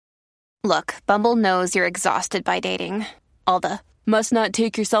Look, Bumble knows you're exhausted by dating. All the must not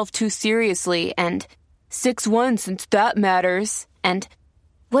take yourself too seriously and 6'1" since that matters. And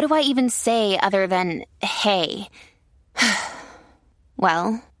what do I even say other than hey?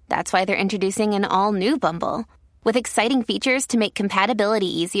 Well, that's why they're introducing an all-new Bumble with exciting features to make compatibility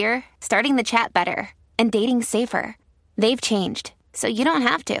easier, starting the chat better, and dating safer. They've changed, so you don't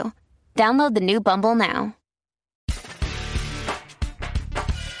have to. Download the new Bumble now.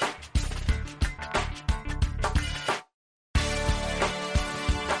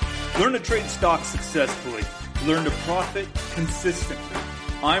 Learn to trade stocks successfully. Learn to profit consistently.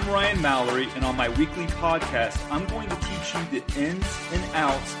 I'm Ryan Mallory, and on my weekly podcast, I'm going to teach you the ins and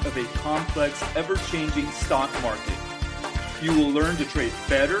outs of a complex, ever-changing stock market. You will learn to trade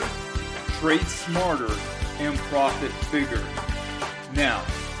better, trade smarter, and profit bigger. Now,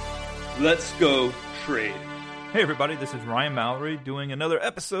 let's go trade. Hey everybody, this is Ryan Mallory doing another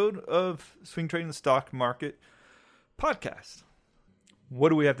episode of Swing Trading the Stock Market podcast. What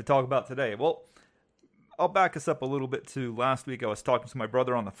do we have to talk about today? Well, I'll back us up a little bit to last week. I was talking to my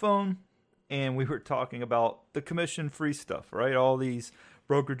brother on the phone, and we were talking about the commission-free stuff, right? All these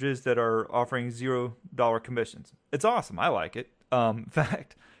brokerages that are offering $0 commissions. It's awesome. I like it. In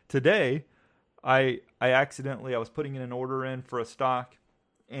fact, today, I was putting in an order in for a stock,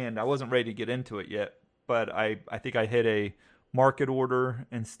 and I wasn't ready to get into it yet, but I think I hit a market order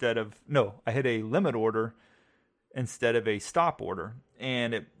I hit a limit order instead of a stop order,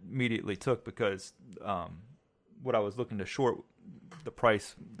 and it immediately took because what I was looking to short, the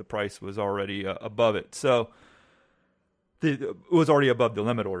price was already above it. So it was already above the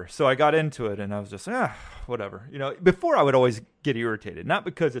limit order. So I got into it, and I was just, whatever. You know, before I would always get irritated, not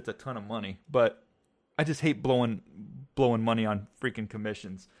because it's a ton of money, but I just hate blowing money on freaking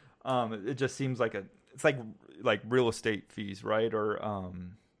commissions. It just seems like it's like real estate fees, right? Or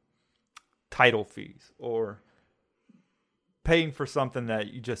title fees, or paying for something that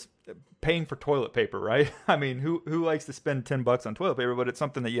paying for toilet paper, right? I mean, who likes to spend $10 on toilet paper? But it's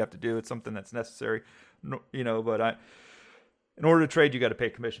something that you have to do. It's something that's necessary, you know. But in order to trade, you got to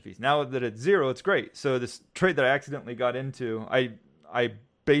pay commission fees. Now that it's zero, it's great. So this trade that I accidentally got into, I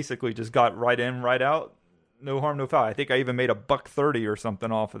basically just got right in, right out. No harm, no foul. I think I even made $1.30 or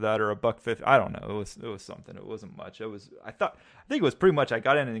something off of that, or $1.50. I don't know. It was something. It wasn't much. I think it was pretty much. I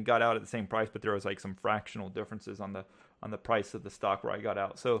got in and got out at the same price, but there was like some fractional differences on the price of the stock where I got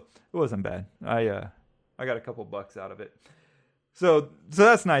out. So it wasn't bad. I got a couple bucks out of it. So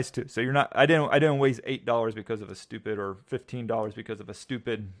that's nice too. So I didn't waste $8 because of a stupid, or $15 because of a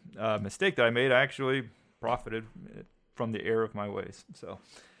stupid mistake that I made. I actually profited from the error of my ways. So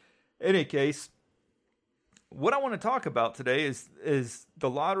in any case, what I want to talk about today is the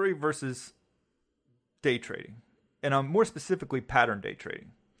lottery versus day trading, and more specifically pattern day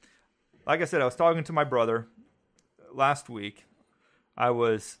trading. Like I said, I was talking to my brother last week. I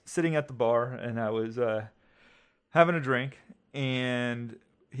was sitting at the bar, and I was having a drink, and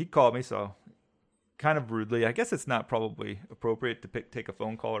he called me, so kind of rudely. I guess it's not probably appropriate to take a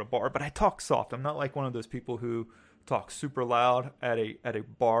phone call at a bar, but I talk soft. I'm not like one of those people who talk super loud at a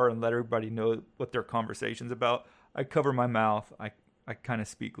bar and let everybody know what their conversation's about. I cover my mouth. I kind of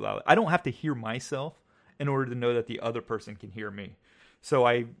speak loud. I don't have to hear myself in order to know that the other person can hear me. So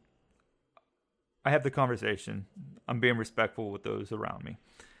I have the conversation. I'm being respectful with those around me.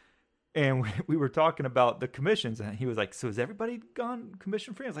 And we were talking about the commissions, and he was like, so has everybody gone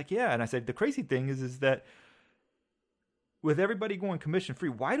commission free? I was like, yeah. And I said, the crazy thing is that with everybody going commission free,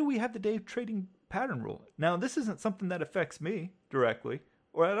 why do we have the day trading pattern rule? Now, this isn't something that affects me directly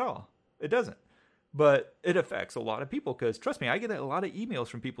or at all. It doesn't. But it affects a lot of people, because trust me, I get a lot of emails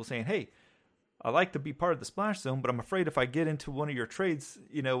from people saying, hey, I like to be part of the splash zone, but I'm afraid if I get into one of your trades,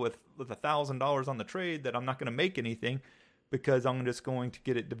 you know, with $1,000 on the trade, that I'm not going to make anything because I'm just going to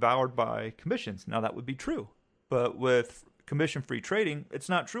get it devoured by commissions. Now, that would be true. But with commission-free trading, it's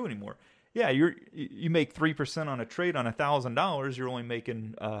not true anymore. Yeah, you make 3% on a trade on $1,000. You're only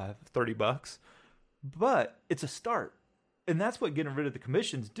making $30, but it's a start, and that's what getting rid of the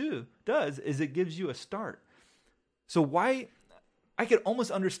commissions does. It gives you a start. So why? I could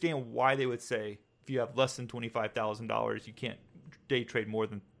almost understand why they would say if you have less than $25,000, you can't day trade more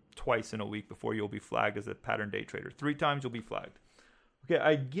than twice in a week before you'll be flagged as a pattern day trader. 3 times you'll be flagged. Okay,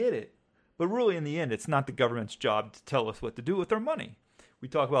 I get it, but really in the end, it's not the government's job to tell us what to do with our money. We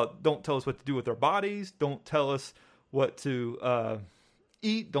talk about don't tell us what to do with our bodies. Don't tell us what to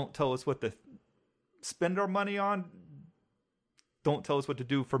eat. Don't tell us what to spend our money on. Don't tell us what to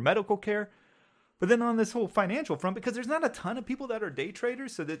do for medical care. But then on this whole financial front, because there's not a ton of people that are day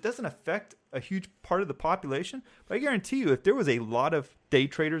traders, so that doesn't affect a huge part of the population. But I guarantee you, if there was a lot of day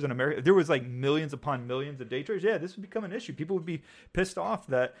traders in America, if there was like millions upon millions of day traders, yeah, this would become an issue. People would be pissed off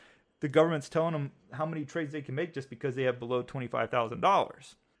that the government's telling them how many trades they can make just because they have below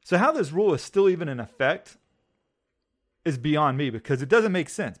 $25,000. So how this rule is still even in effect is beyond me, because it doesn't make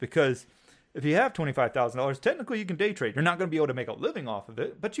sense. Because if you have $25,000, technically you can day trade. You're not going to be able to make a living off of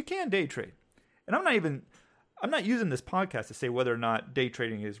it, but you can day trade. And I'm not using this podcast to say whether or not day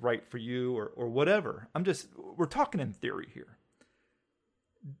trading is right for you or whatever. We're talking in theory here.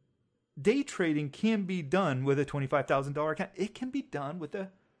 Day trading can be done with a $25,000 account. It can be done with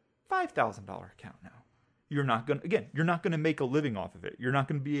a $5,000 account now. You're not going to make a living off of it. You're not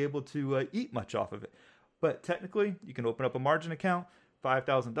going to be able to eat much off of it. But technically, you can open up a margin account,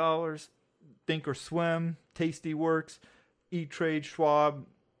 $5,000, Thinkorswim, Tastyworks, E-Trade, Schwab,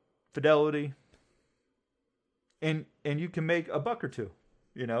 Fidelity, and you can make a buck or two,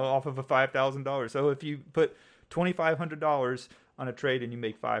 off of a $5,000. So if you put $2,500 on a trade and you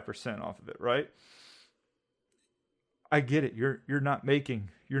make 5% off of it, right? I get it. You're not making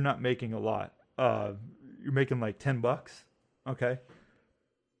a lot. You're making like $10, okay?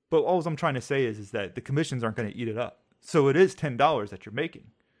 But all I'm trying to say is that the commissions aren't going to eat it up. So it is $10 that you're making.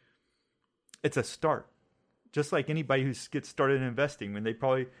 It's a start. Just like anybody who gets started investing, when they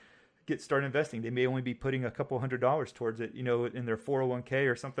probably get started investing, they may only be putting a couple $100 towards it, in their 401k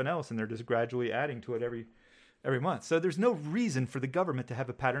or something else, and they're just gradually adding to it every month. So there's no reason for the government to have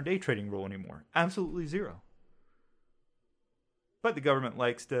a pattern day trading rule anymore. Absolutely zero. But the government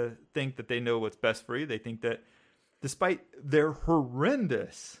likes to think that they know what's best for you. They think that despite their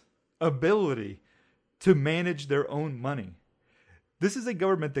horrendous ability to manage their own money, this is a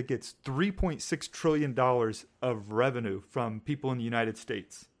government that gets $3.6 trillion of revenue from people in the United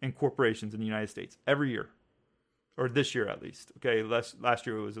States and corporations in the United States every year, or this year at least. Okay, last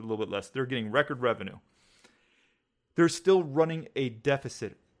year it was a little bit less. They're getting record revenue. They're still running a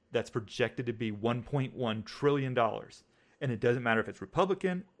deficit that's projected to be $1.1 trillion. And it doesn't matter if it's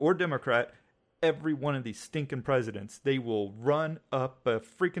Republican or Democrat, every one of these stinking presidents, they will run up a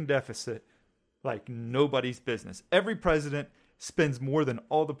freaking deficit like nobody's business. Every president spends more than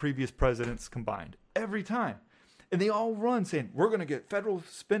all the previous presidents combined. Every time. And they all run saying, we're going to get federal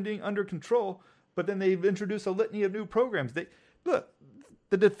spending under control, but then they've introduced a litany of new programs. Look,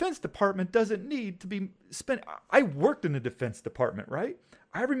 the Defense Department doesn't need to be spent. I worked in the Defense Department, right?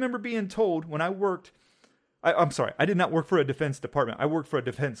 I remember being told when I worked, I'm sorry, I did not work for a Defense Department. I worked for a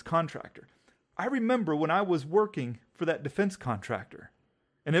defense contractor. I remember when I was working for that defense contractor,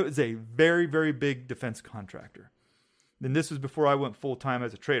 and it was a very, very big defense contractor. Then this was before I went full-time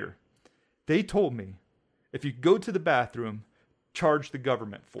as a trader. They told me, if you go to the bathroom, charge the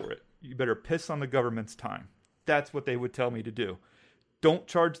government for it. You better piss on the government's time. That's what they would tell me to do. Don't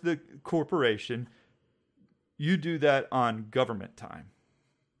charge the corporation. You do that on government time.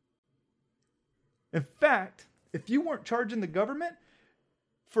 In fact, if you weren't charging the government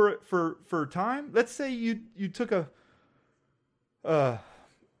for time, let's say you took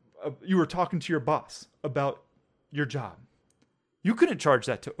you were talking to your boss about your job. You couldn't charge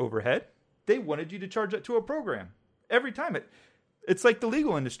that to overhead. They wanted you to charge that to a program every time. It's like the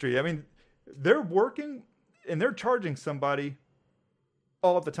legal industry. I mean, they're working and they're charging somebody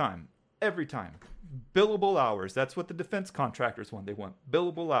all the time, every time. Billable hours. That's what the defense contractors want. They want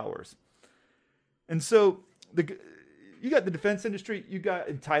billable hours. And so you got the defense industry, you got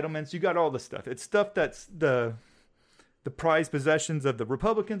entitlements, you got all this stuff. It's stuff that's the prized possessions of the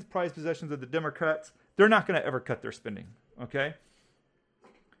Republicans, prized possessions of the Democrats. They're not going to ever cut their spending, okay?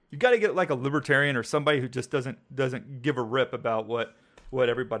 You got to get like a libertarian or somebody who just doesn't give a rip about what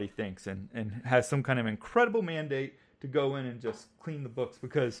everybody thinks and has some kind of incredible mandate to go in and just clean the books,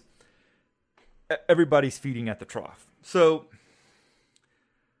 because everybody's feeding at the trough. So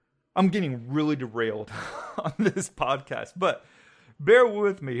I'm getting really derailed on this podcast, but bear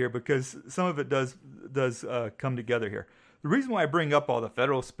with me here because some of it does come together here. The reason why I bring up all the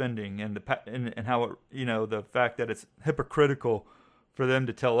federal spending and how it, the fact that it's hypocritical for them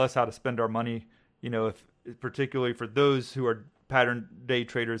to tell us how to spend our money, if particularly for those who are pattern day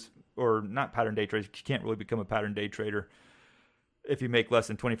traders, or not pattern day traders, you can't really become a pattern day trader if you make less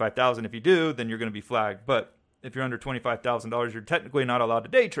than $25,000. If you do, then you're going to be flagged. But if you're under $25,000, you're technically not allowed to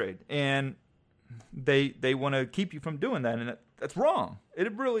day trade, and they want to keep you from doing that, and that's wrong.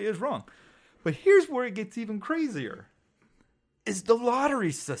 It really is wrong. But here's where it gets even crazier: is the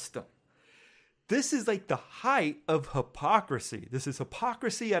lottery system. This is like the height of hypocrisy. This is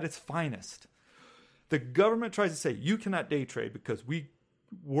hypocrisy at its finest. The government tries to say you cannot day trade because we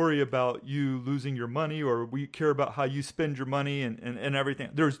worry about you losing your money, or we care about how you spend your money and everything.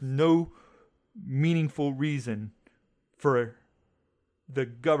 There's no meaningful reason for the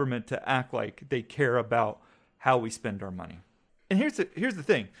government to act like they care about how we spend our money. And here's the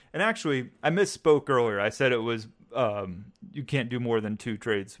thing. And actually, I misspoke earlier. I said it was you can't do more than 2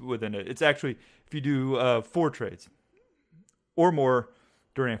 trades within it. It's actually if you do 4 trades or more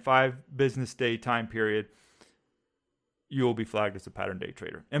during a 5 business day time period, you will be flagged as a pattern day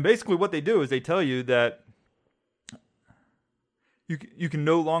trader. And basically what they do is they tell you that you can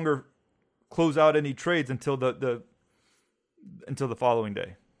no longer close out any trades until the following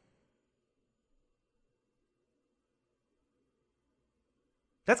day.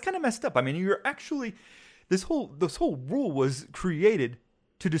 That's kind of messed up. I mean, you're actually this whole rule was created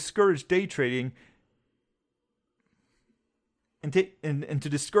to discourage day trading and to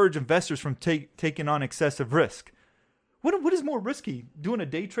discourage investors from taking on excessive risk. What is more risky, doing a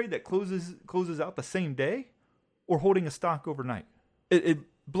day trade that closes out the same day, or holding a stock overnight? It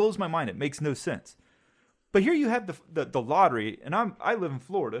blows my mind. It makes no sense. But here you have the lottery, and I live in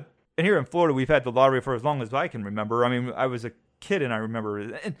Florida, and here in Florida we've had the lottery for as long as I can remember. I mean, I was a kid and I remember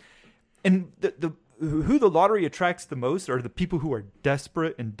it. And who the lottery attracts the most are the people who are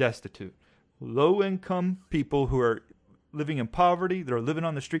desperate and destitute, low income people who are living in poverty. They're living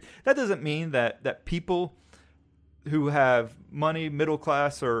on the street. That doesn't mean that people who have money, middle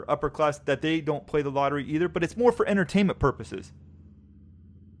class or upper class, that they don't play the lottery either, but it's more for entertainment purposes.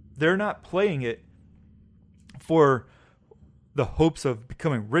 They're not playing it for the hopes of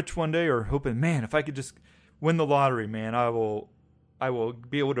becoming rich one day, or hoping, man, if I could just win the lottery, man, I will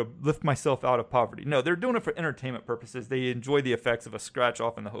be able to lift myself out of poverty. No, they're doing it for entertainment purposes. They enjoy the effects of a scratch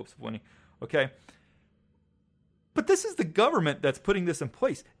off in the hopes of winning. Okay? But this is the government that's putting this in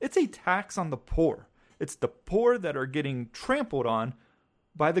place. It's a tax on the poor. It's the poor that are getting trampled on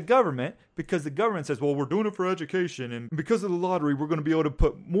by the government, because the government says, well, we're doing it for education, and because of the lottery, we're going to be able to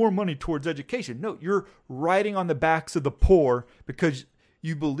put more money towards education. No, you're riding on the backs of the poor because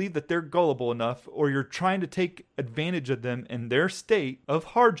you believe that they're gullible enough, or you're trying to take advantage of them in their state of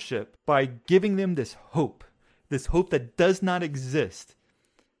hardship by giving them this hope that does not exist,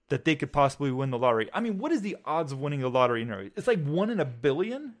 that they could possibly win the lottery. I mean, what is the odds of winning the lottery? It's like 1 in a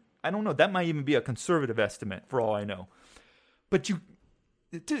billion? I don't know. That might even be a conservative estimate for all I know. But dude,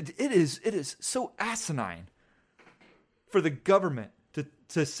 it is so asinine for the government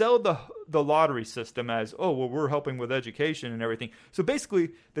to sell the lottery system as, oh, well, we're helping with education and everything. So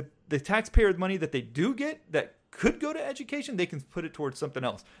basically, the taxpayer money that they do get that could go to education, they can put it towards something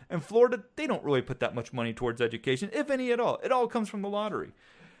else. In Florida, they don't really put that much money towards education, if any at all. It all comes from the lottery.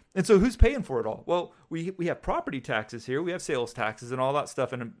 And so who's paying for it all? Well, we have property taxes here. We have sales taxes and all that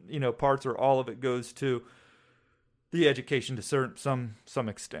stuff. And, parts or all of it goes to the education to some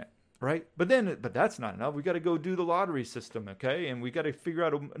extent, right? But that's not enough. We got to go do the lottery system, okay? And we got to figure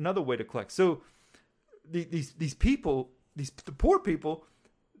out another way to collect. So these people, the poor people,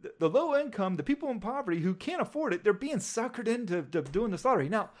 the low income, the people in poverty who can't afford it, they're being suckered into doing this lottery.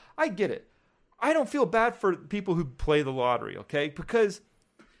 Now, I get it. I don't feel bad for people who play the lottery, okay? Because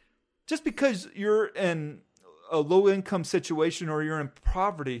just because you're in a low income situation or you're in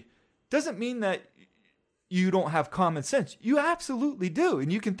poverty doesn't mean that you don't have common sense. You absolutely do,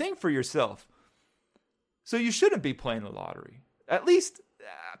 and you can think for yourself. So you shouldn't be playing the lottery. At least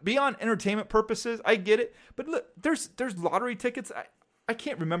beyond entertainment purposes, I get it. But look, there's lottery tickets. I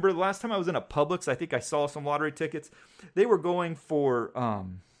can't remember the last time I was in a Publix. I think I saw some lottery tickets. They were going for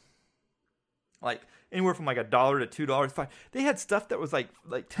like anywhere from like $1 to $2. They had stuff that was like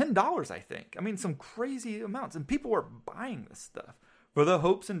 $10, I think. I mean, some crazy amounts, and people were buying this stuff for the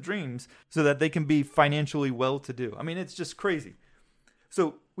hopes and dreams so that they can be financially well-to-do. I mean, it's just crazy.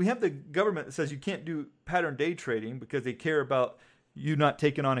 So we have the government that says you can't do pattern day trading because they care about you not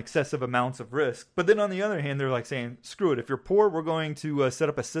taking on excessive amounts of risk. But then on the other hand, they're like saying, screw it. If you're poor, we're going to set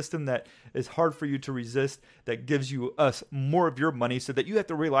up a system that is hard for you to resist, that gives us more of your money so that you have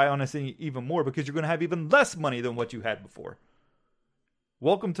to rely on us even more because you're going to have even less money than what you had before.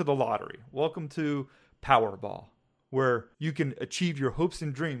 Welcome to the lottery. Welcome to Powerball, where you can achieve your hopes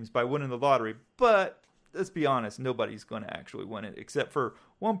and dreams by winning the lottery. But let's be honest, nobody's going to actually win it except for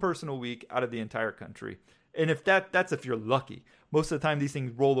one person a week out of the entire country. And if that's if you're lucky. Most of the time, these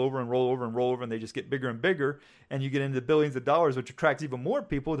things roll over and roll over and roll over, and they just get bigger and bigger, and you get into billions of dollars, which attracts even more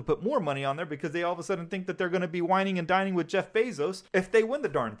people to put more money on there because they all of a sudden think that they're going to be whining and dining with Jeff Bezos if they win the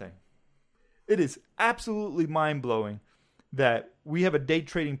darn thing. It is absolutely mind-blowing that we have a day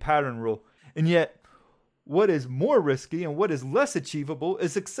trading pattern rule, and yet what is more risky and what is less achievable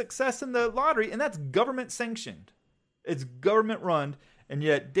is a success in the lottery, and that's government sanctioned. It's government run, And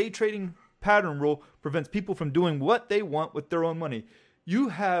yet day trading pattern rule prevents people from doing what they want with their own money. You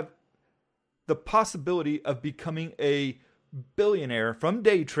have the possibility of becoming a billionaire from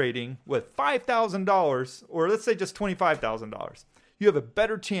day trading with $5,000, or let's say just $25,000. You have a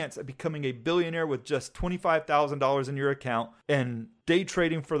better chance of becoming a billionaire with just $25,000 in your account and day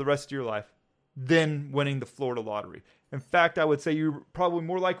trading for the rest of your life than winning the Florida lottery. In fact, I would say you're probably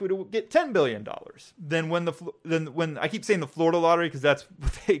more likely to get $10 billion than when I keep saying the Florida lottery because that's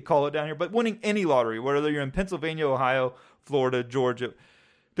what they call it down here, but winning any lottery, whether you're in Pennsylvania, Ohio, Florida, Georgia,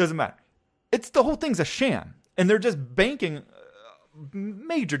 doesn't matter. The whole thing's a sham, and they're just banking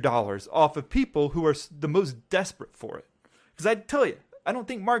major dollars off of people who are the most desperate for it. Because I tell you, I don't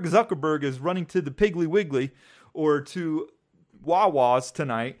think Mark Zuckerberg is running to the Piggly Wiggly or to Wawa's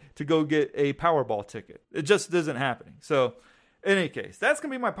tonight to go get a Powerball ticket. It just isn't happening. So, in any case, that's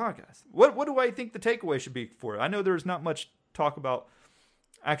going to be my podcast. What do I think the takeaway should be for it? I know there's not much talk about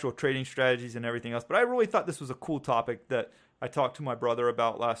actual trading strategies and everything else, but I really thought this was a cool topic that I talked to my brother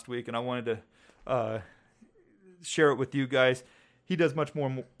about last week, and I wanted to share it with you guys. He does much more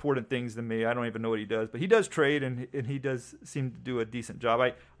important things than me. I don't even know what he does, but he does trade, and he does seem to do a decent job.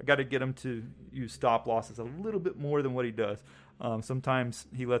 I got to get him to use stop losses a little bit more than what he does. Sometimes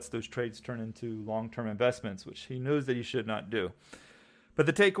he lets those trades turn into long-term investments, which he knows that he should not do. But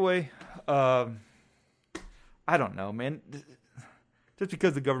the takeaway, I don't know, man. Just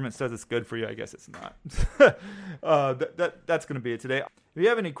because the government says it's good for you, I guess it's not. That's going to be it today. If you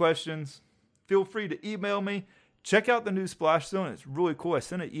have any questions, feel free to email me. Check out the new Splash Zone. It's really cool. I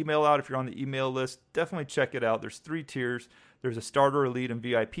sent an email out. If you're on the email list, definitely check it out. There's 3 tiers. There's a starter, elite, and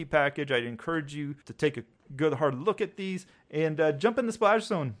VIP package. I'd encourage you to take a good hard look at these and jump in the Splash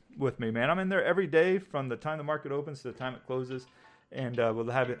Zone with me, man. I'm in there every day from the time the market opens to the time it closes, and we'll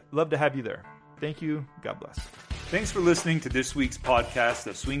love to have you there. Thank you. God bless. Thanks for listening to this week's podcast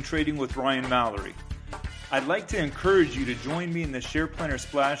of Swing Trading with Ryan Mallory. I'd like to encourage you to join me in the Share Planner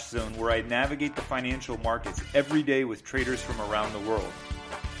Splash Zone, where I navigate the financial markets every day with traders from around the world.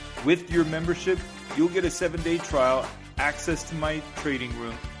 With your membership, you'll get a 7-day trial, access to my trading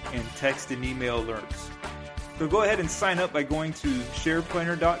room, and text and email alerts. So go ahead and sign up by going to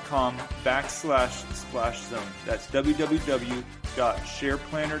shareplanner.com/splash zone. That's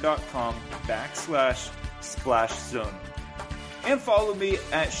www.shareplanner.com/splash zone. And follow me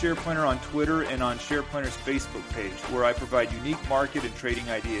at SharePlanner on Twitter and on SharePlanner's Facebook page, where I provide unique market and trading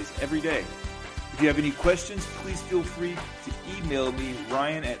ideas every day. If you have any questions, please feel free to email me,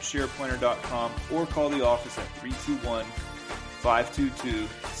 ryan@shareplanner.com, or call the office at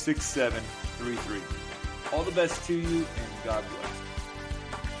 321-522-6733. All the best to you, and God bless.